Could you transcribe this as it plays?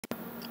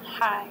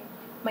Hi,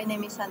 my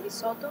name is Sandy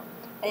Soto.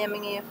 I am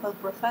an EFL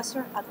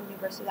professor at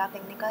Universidad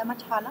Técnica de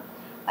Machala.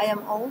 I am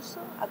also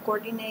the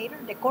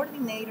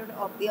coordinator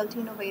of ELT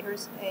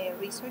Innovators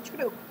research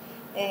group.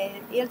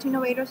 ELT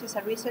Innovators is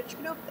a research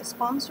group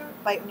sponsored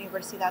by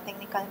Universidad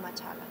Técnica de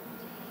Machala.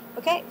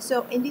 Okay,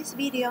 so in this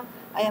video,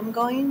 I am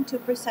going to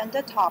present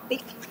the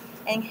topic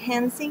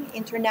Enhancing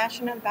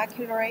International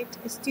Baccalaureate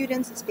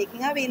Students'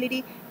 Speaking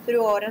Ability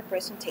Through Oral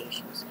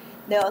Presentations.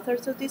 The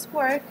authors of this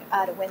work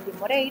are Wendy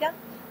Moreira,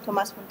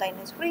 Tomás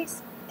Fontaines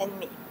Ruiz, and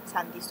me,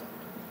 Sandy Soto.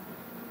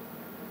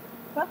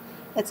 Well,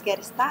 let's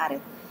get started.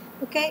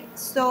 Okay,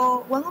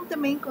 so one of the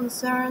main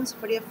concerns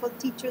for EFL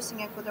teachers in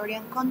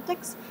Ecuadorian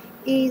context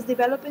is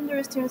developing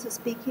their students'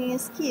 speaking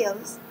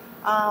skills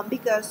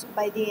because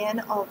by the end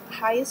of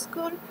high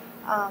school,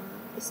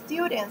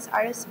 students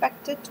are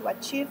expected to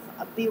achieve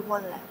a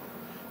B1 level.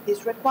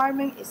 This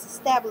requirement is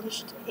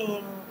established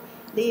in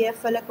the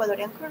EFL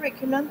Ecuadorian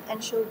curriculum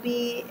and should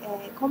be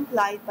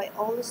complied by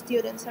all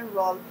students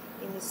enrolled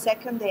in the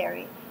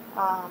secondary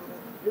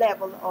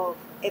level of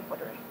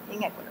Ecuador,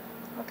 in Ecuador.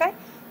 Okay,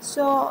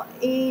 so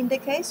in the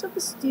case of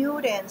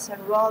students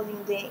enrolled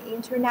in the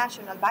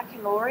International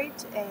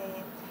Baccalaureate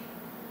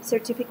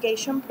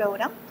certification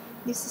program,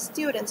 these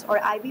students,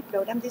 or IB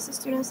program, these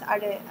students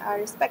are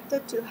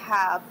expected to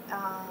have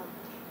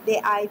the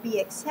IB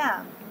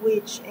exam,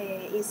 which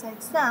is an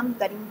exam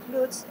that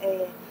includes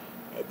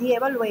the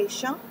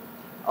evaluation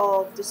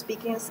of the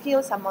speaking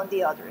skills among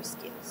the other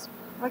skills.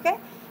 Okay,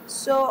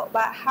 so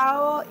but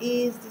how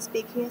is the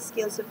speaking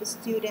skills of the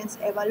students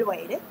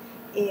evaluated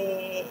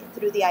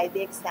through the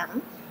IB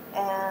exam?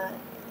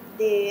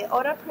 The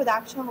oral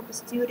production of the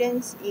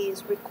students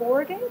is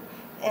recorded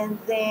and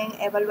then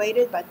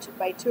evaluated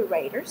by two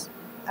raters.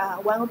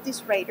 One of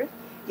these raters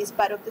is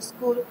part of the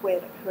school where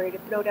the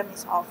program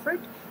is offered,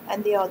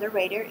 and the other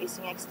rater is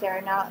an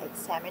external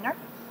examiner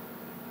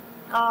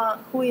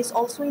who is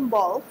also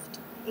involved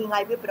in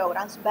IB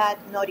programs, but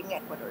not in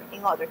Ecuador,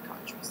 in other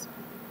countries.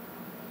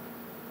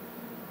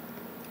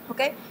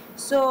 Okay,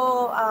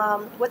 so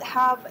what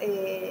have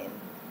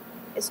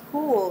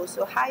schools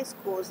or high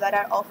schools that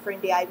are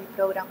offering the IB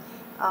program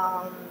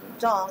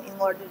done in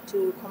order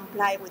to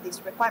comply with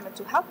this requirement,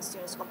 to help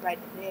students comply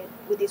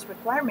with this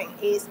requirement,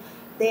 is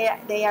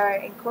they are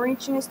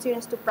encouraging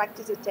students to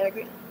practice the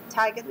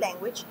target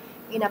language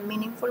in a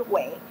meaningful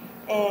way,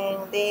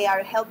 and they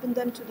are helping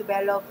them to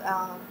develop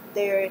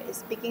their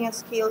speaking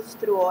skills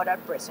through oral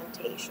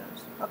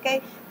presentations.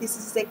 Okay, this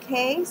is the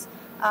case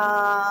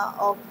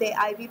of the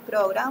IB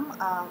program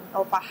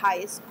of a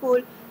high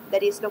school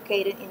that is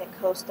located in the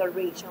coastal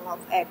region of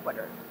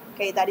Ecuador.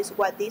 Okay, that is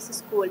what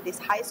this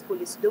high school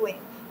is doing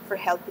for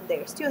helping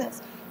their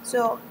students.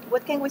 So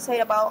what can we say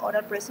about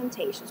oral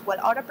presentations? Well,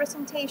 oral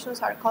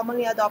presentations are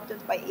commonly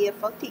adopted by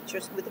EFL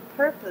teachers with the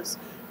purpose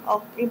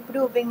of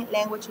improving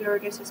language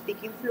learners'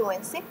 speaking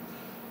fluency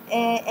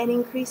and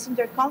increasing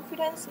their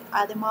confidence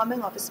at the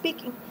moment of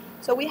speaking.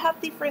 So we have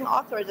different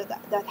authors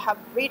that have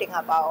written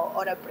about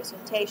oral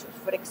presentations.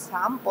 For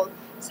example,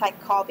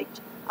 Psychovic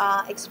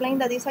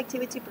explained that this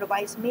activity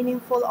provides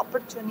meaningful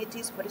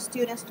opportunities for the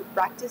students to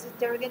practice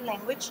the target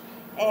language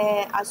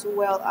as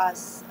well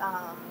as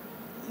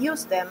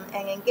use them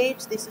and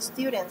engage these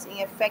students in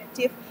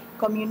effective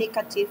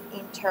communicative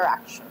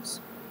interactions.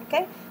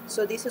 Okay,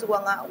 so this is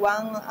one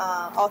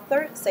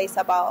author says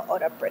about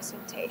oral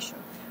presentation.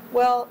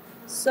 Well,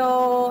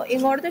 so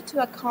in order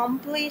to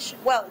accomplish,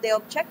 well, the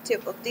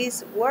objective of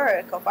this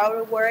work, of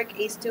our work,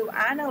 is to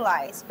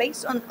analyze,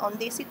 based on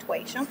this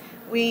situation,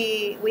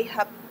 we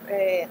have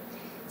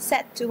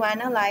set to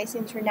analyze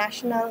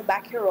international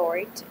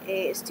baccalaureate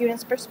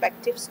students'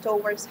 perspectives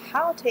towards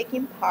how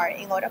taking part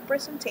in oral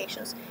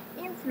presentations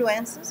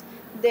influences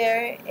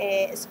their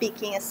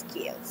speaking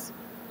skills.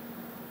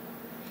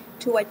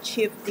 To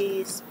achieve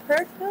this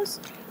purpose,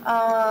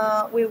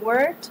 we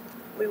worked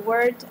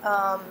with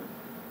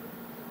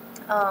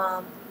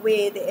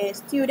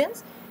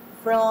students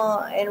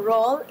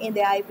enrolled in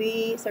the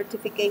IB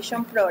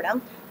certification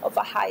program of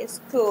a high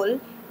school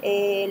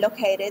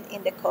located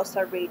in the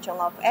coastal region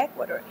of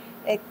Ecuador.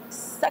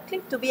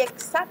 Exactly, to be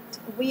exact,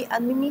 we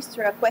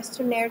administer a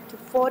questionnaire to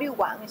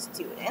 41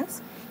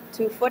 students,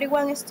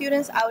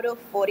 out of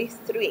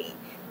 43.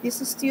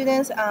 These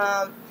students,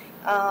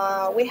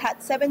 we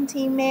had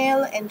 17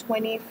 male and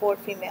 24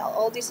 female.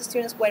 All these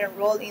students were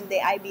enrolled in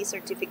the IB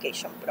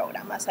certification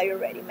program, as I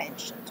already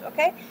mentioned.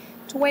 Okay,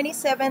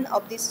 27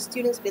 of these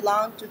students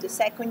belong to the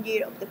second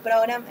year of the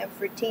program and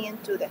 13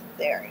 to the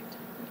third.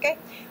 Okay,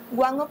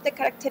 one of the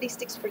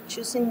characteristics for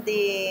choosing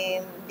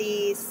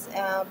these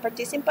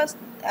participants,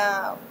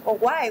 or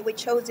why we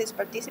chose these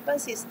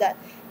participants, is that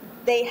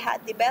they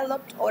had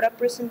developed oral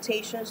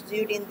presentations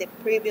during the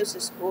previous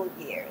school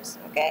years.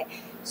 Okay,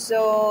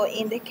 so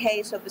in the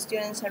case of the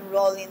students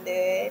enrolled in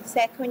the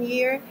second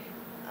year,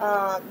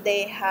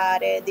 they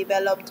had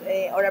developed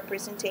oral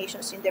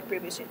presentations in the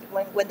previous year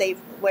when they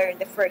were in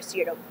the first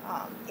year of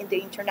in the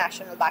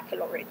International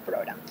Baccalaureate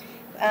program.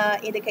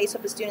 In the case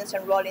of the students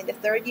enrolled in the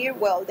third year,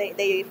 well,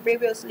 they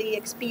previously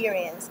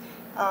experienced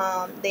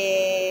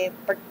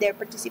their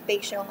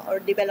participation or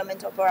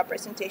development of oral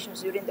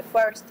presentations during the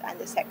first and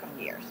the second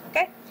years.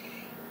 Okay.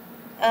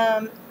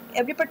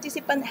 Every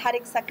participant had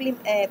exactly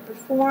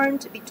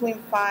performed between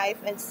 5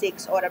 and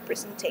 6 oral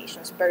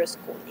presentations per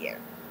school year.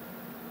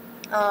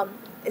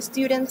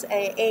 Students'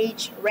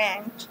 age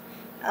ranked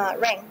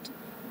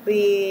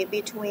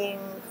between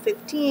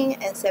 15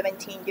 and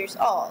 17 years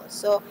old.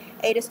 So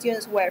 8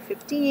 students were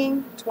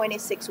 15,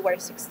 26 were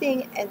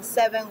 16, and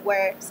 7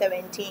 were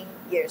 17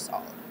 years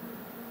old.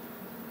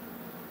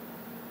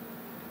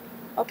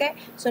 Okay,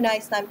 so now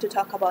it's time to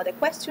talk about the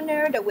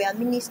questionnaire that we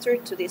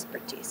administered to these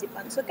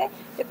participants. Okay,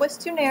 the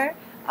questionnaire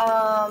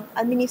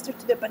administered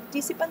to the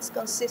participants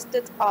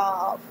consisted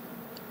of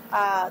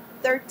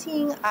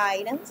 13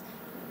 items,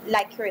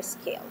 Likert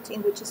scales,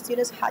 in which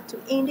students had to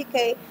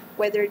indicate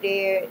whether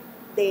the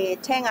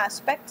 10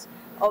 aspects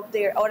of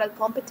their oral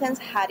competence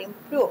had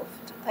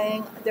improved.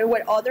 And there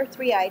were other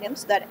 3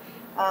 items that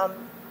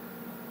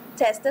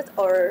tested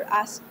or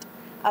asked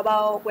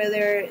about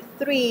whether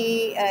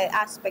 3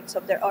 aspects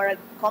of their oral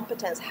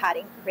competence had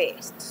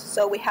increased.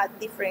 So we had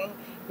different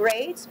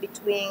grades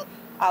between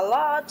a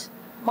lot,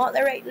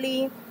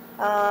 moderately,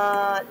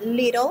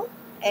 little,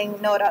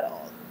 and not at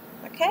all.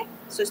 Okay,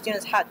 so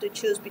students had to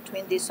choose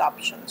between these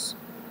options.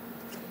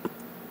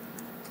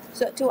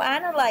 So to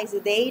analyze the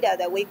data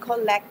that we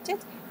collected,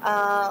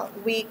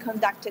 we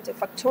conducted a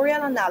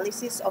factorial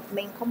analysis of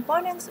main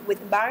components with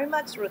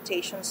Varimax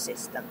rotation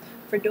system.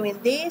 For doing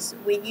this,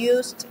 we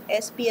used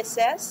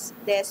SPSS,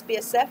 the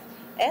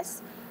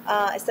SPSS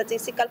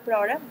statistical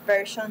program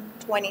version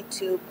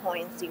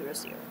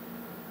 22.00.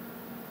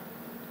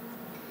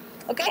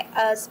 Okay,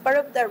 as part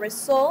of the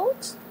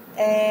results,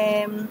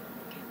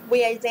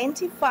 we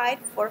identified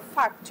 4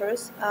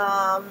 factors.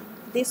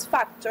 These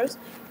factors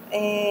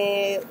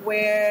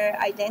were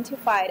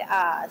identified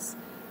as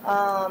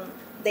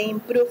the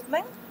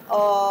improvement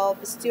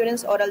of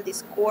students' oral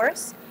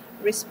discourse,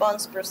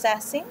 response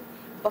processing,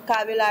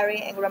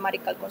 vocabulary and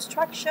grammatical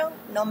construction,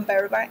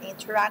 nonverbal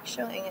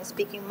interaction, and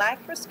speaking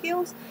micro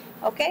skills.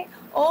 Okay,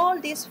 all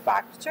these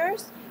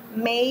factors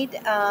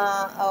made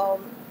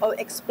or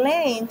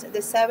explained the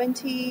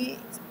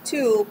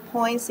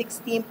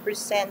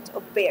 72.16%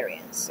 of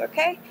variance.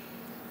 Okay,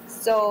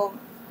 so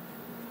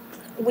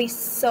we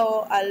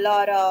saw a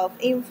lot of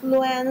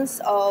influence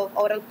of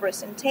oral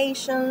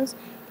presentations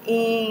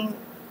in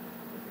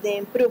the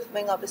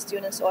improvement of the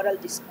students' oral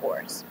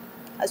discourse.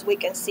 As we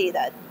can see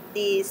that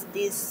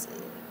this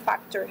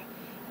factor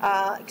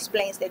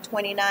explains the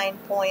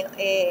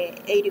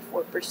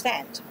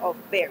 29.84% of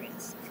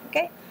variance.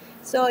 Okay,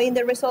 so in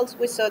the results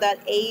we saw that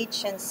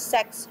age and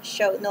sex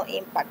showed no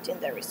impact in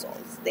the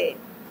results.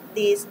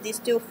 These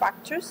 2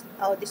 factors,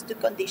 these 2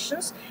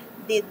 conditions,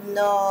 did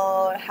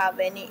not have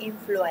any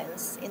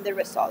influence in the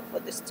result for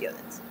the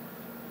students.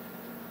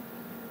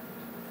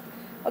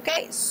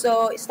 Okay,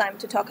 so it's time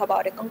to talk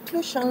about the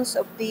conclusions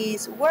of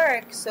this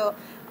work. So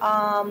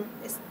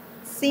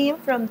seen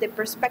from the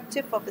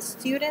perspective of the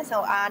students,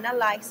 or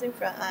analyzing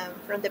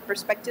from the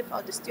perspective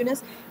of the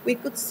students, we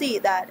could see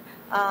that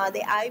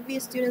the IB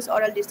students'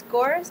 oral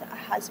discourse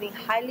has been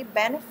highly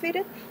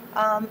benefited,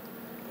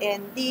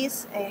 and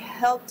this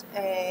helped,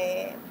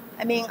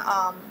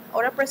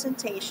 oral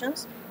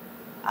presentations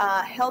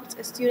helped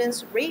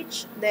students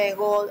reach the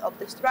goal of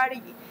the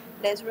strategy.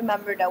 Let's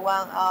remember that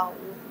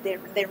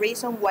the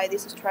reason why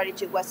this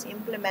strategy was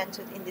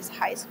implemented in this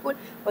high school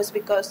was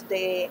because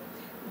the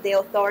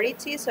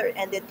authorities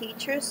and the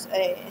teachers,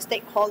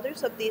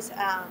 stakeholders of this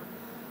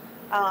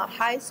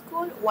high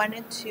school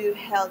wanted to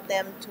help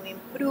them to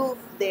improve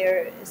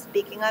their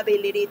speaking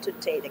ability to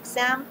take the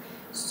exam.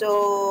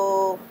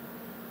 So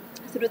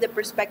through the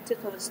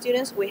perspective of the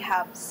students, we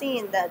have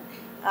seen that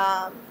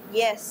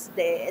yes,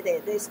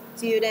 the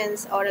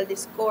students' oral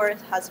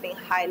discourse has been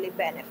highly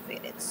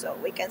benefited. So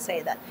we can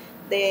say that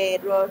the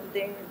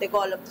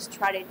goal of the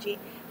strategy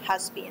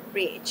has been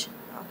reached.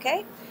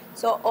 Okay,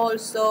 so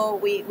also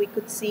we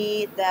could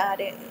see that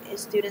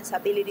students'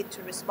 ability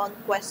to respond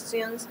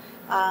questions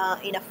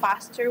in a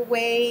faster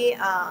way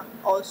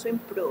also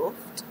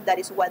improved. That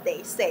is what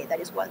they say, that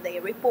is what they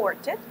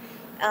reported.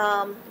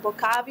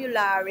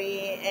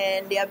 Vocabulary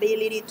and the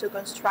ability to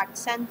construct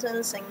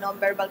sentence and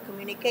nonverbal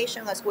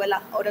communication, as well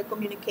as oral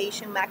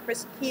communication macro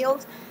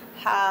skills,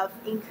 have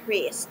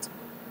increased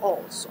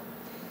also.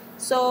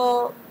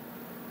 So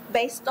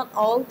based on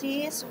all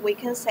these, we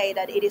can say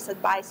that it is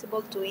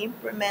advisable to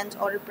implement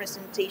oral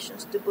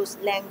presentations to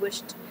boost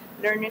language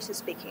learners'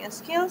 speaking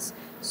skills.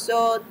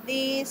 So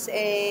this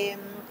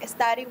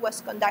study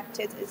was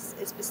conducted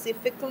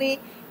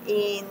specifically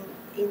in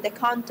the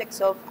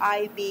context of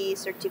IB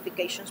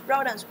certifications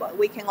programs, but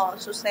we can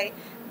also say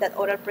that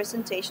oral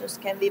presentations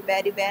can be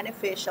very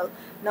beneficial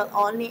not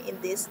only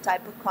in this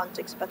type of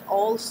context, but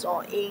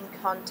also in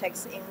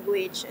contexts in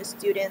which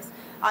students,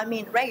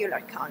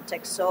 regular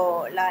context,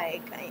 so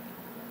like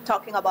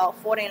talking about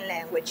foreign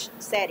language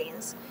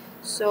settings.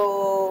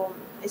 So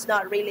it's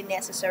not really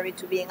necessary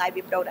to be in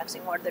IB programs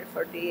in order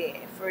for the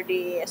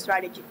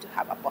strategy to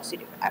have a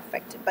positive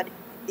effect, but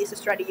this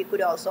strategy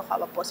could also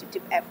have a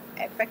positive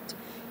effect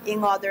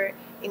in other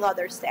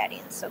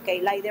settings,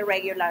 okay, like the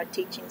regular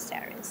teaching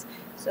settings.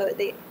 So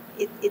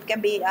it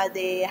can be at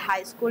the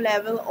high school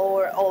level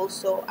or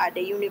also at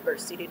the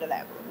university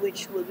level,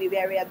 which will be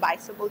very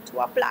advisable to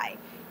apply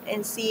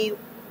and see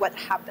what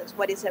happens,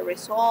 what is the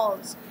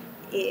results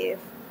if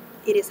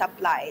it is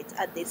applied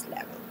at this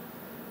level.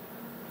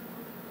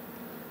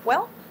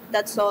 Well,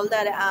 that's all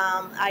that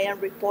I am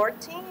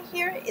reporting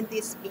here in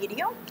this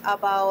video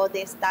about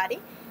the study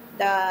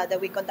that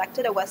we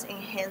conducted that was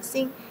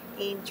enhancing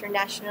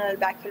international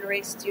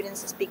baccalaureate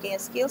students' speaking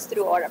skills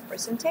through oral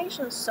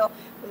presentations. So,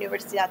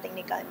 Universidad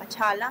Técnica de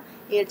Machala,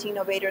 ITEC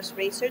Innovators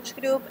Research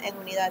Group, and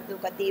Unidad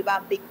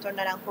Educativa Víctor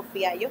Naranjo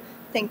Fiallo,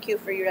 thank you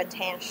for your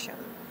attention.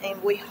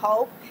 And we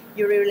hope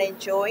you really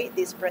enjoy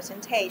this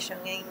presentation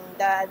and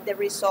that the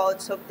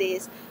results of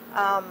this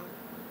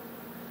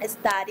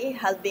study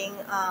has been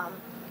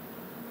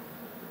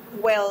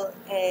well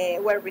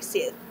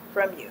received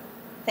from you.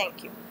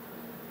 Thank you.